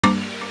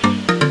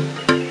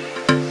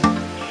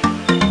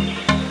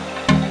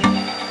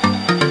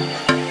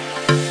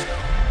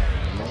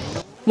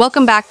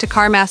Welcome back to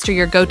CarMaster,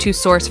 your go-to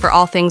source for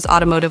all things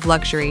automotive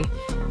luxury.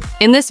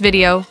 In this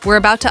video, we're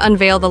about to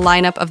unveil the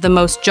lineup of the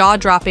most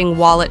jaw-dropping,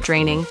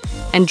 wallet-draining,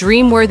 and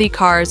dream-worthy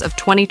cars of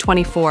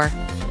 2024.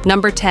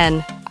 Number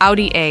 10,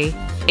 Audi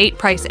A8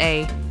 price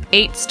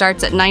A8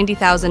 starts at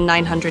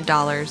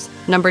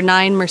 $90,900. Number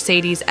 9,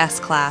 Mercedes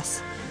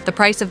S-Class. The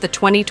price of the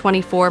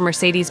 2024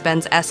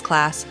 Mercedes-Benz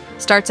S-Class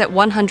starts at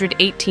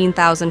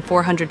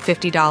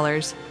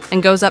 $118,450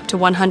 and goes up to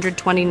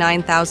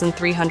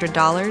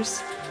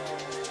 $129,300.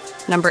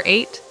 Number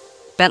 8,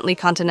 Bentley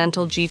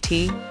Continental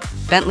GT.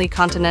 Bentley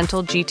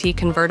Continental GT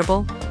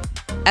convertible,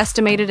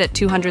 estimated at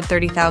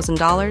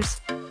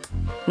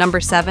 $230,000. Number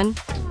 7,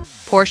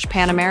 Porsche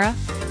Panamera.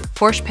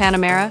 Porsche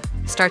Panamera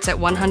starts at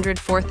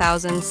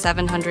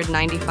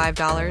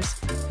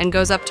 $104,795 and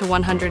goes up to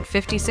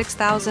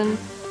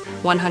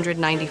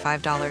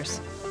 $156,195.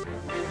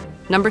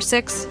 Number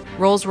 6,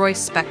 Rolls-Royce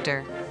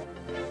Spectre.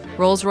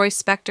 Rolls-Royce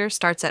Spectre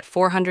starts at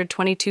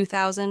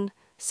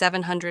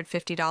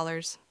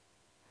 $422,750.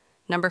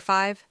 Number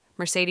 5,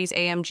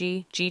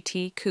 Mercedes-AMG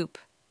GT Coupe.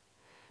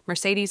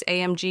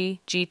 Mercedes-AMG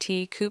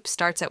GT Coupe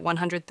starts at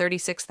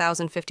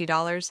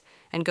 $136,050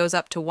 and goes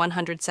up to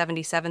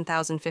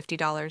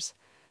 $177,050.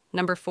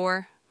 Number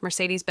 4,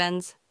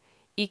 Mercedes-Benz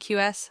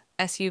EQS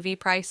SUV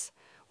price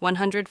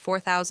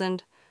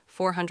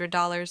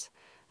 $104,400.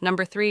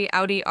 Number 3,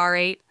 Audi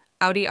R8.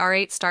 Audi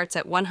R8 starts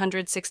at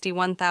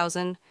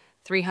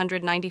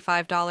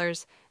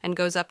 $161,395 and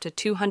goes up to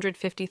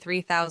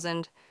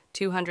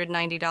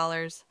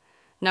 $253,290.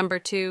 Number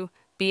 2,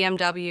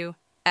 BMW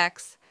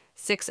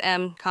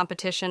X6M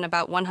competition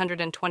about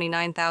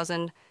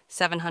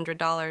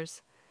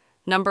 $129,700.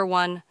 Number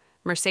 1,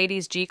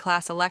 Mercedes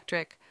G-Class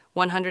Electric,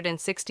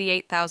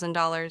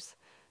 $168,000.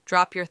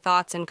 Drop your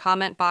thoughts in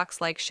comment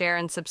box, like, share,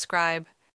 and subscribe.